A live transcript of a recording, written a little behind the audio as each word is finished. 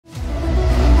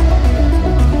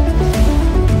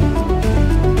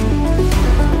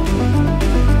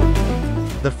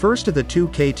The first of the two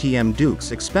KTM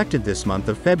Dukes expected this month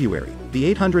of February, the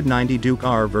 890 Duke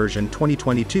R version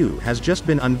 2022 has just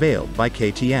been unveiled by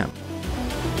KTM.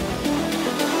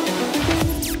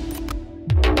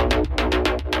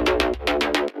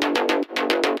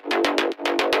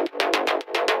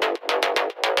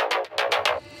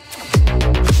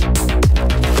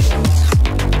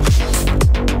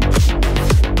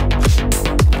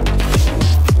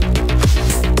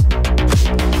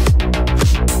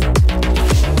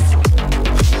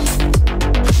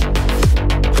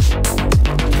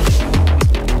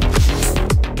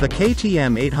 The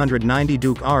KTM 890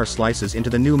 Duke R slices into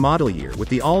the new model year with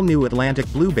the all-new Atlantic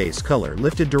blue base color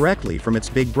lifted directly from its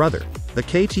big brother, the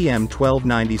KTM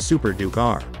 1290 Super Duke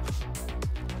R.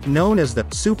 Known as the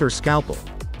Super Scalpel,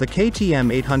 the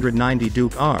KTM 890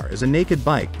 Duke R is a naked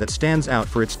bike that stands out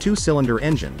for its two-cylinder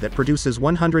engine that produces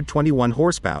 121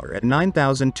 horsepower at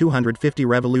 9,250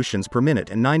 revolutions per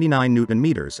minute and 99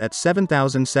 Nm at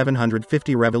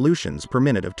 7,750 revolutions per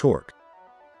minute of torque.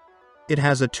 It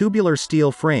has a tubular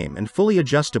steel frame and fully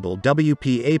adjustable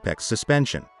WP apex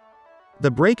suspension.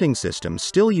 The braking system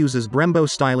still uses Brembo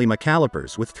Stylema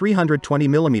calipers with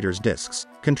 320mm discs,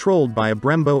 controlled by a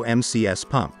Brembo MCS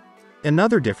pump.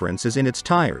 Another difference is in its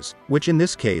tires, which in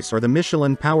this case are the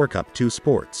Michelin Power Cup 2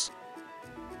 Sports.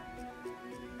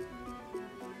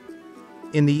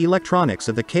 In the electronics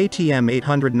of the KTM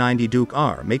 890 Duke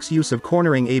R makes use of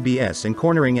cornering ABS and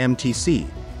cornering MTC,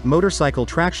 motorcycle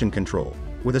traction control,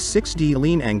 with a 6D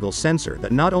lean angle sensor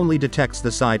that not only detects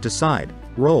the side-to-side,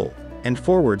 roll, and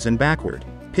forwards and backward,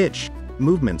 pitch,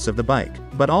 movements of the bike,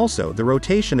 but also the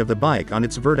rotation of the bike on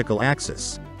its vertical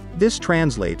axis. This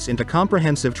translates into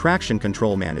comprehensive traction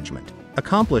control management,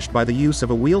 accomplished by the use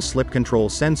of a wheel slip control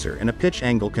sensor and a pitch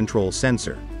angle control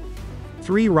sensor.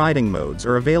 3 riding modes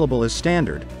are available as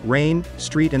standard, rain,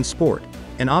 street and sport,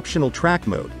 and optional track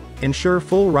mode, ensure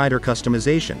full rider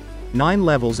customization, 9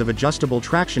 levels of adjustable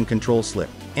traction control slip,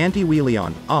 anti-wheelie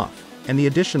on, off, and the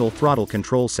additional throttle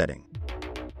control setting.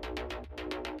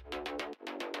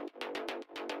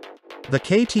 The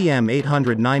KTM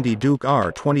 890 Duke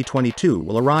R 2022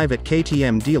 will arrive at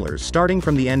KTM dealers starting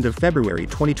from the end of February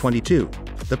 2022,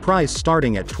 the price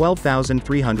starting at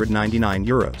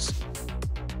 €12,399.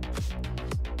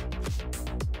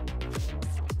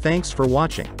 Thanks for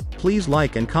watching. Please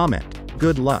like and comment.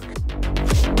 Good luck.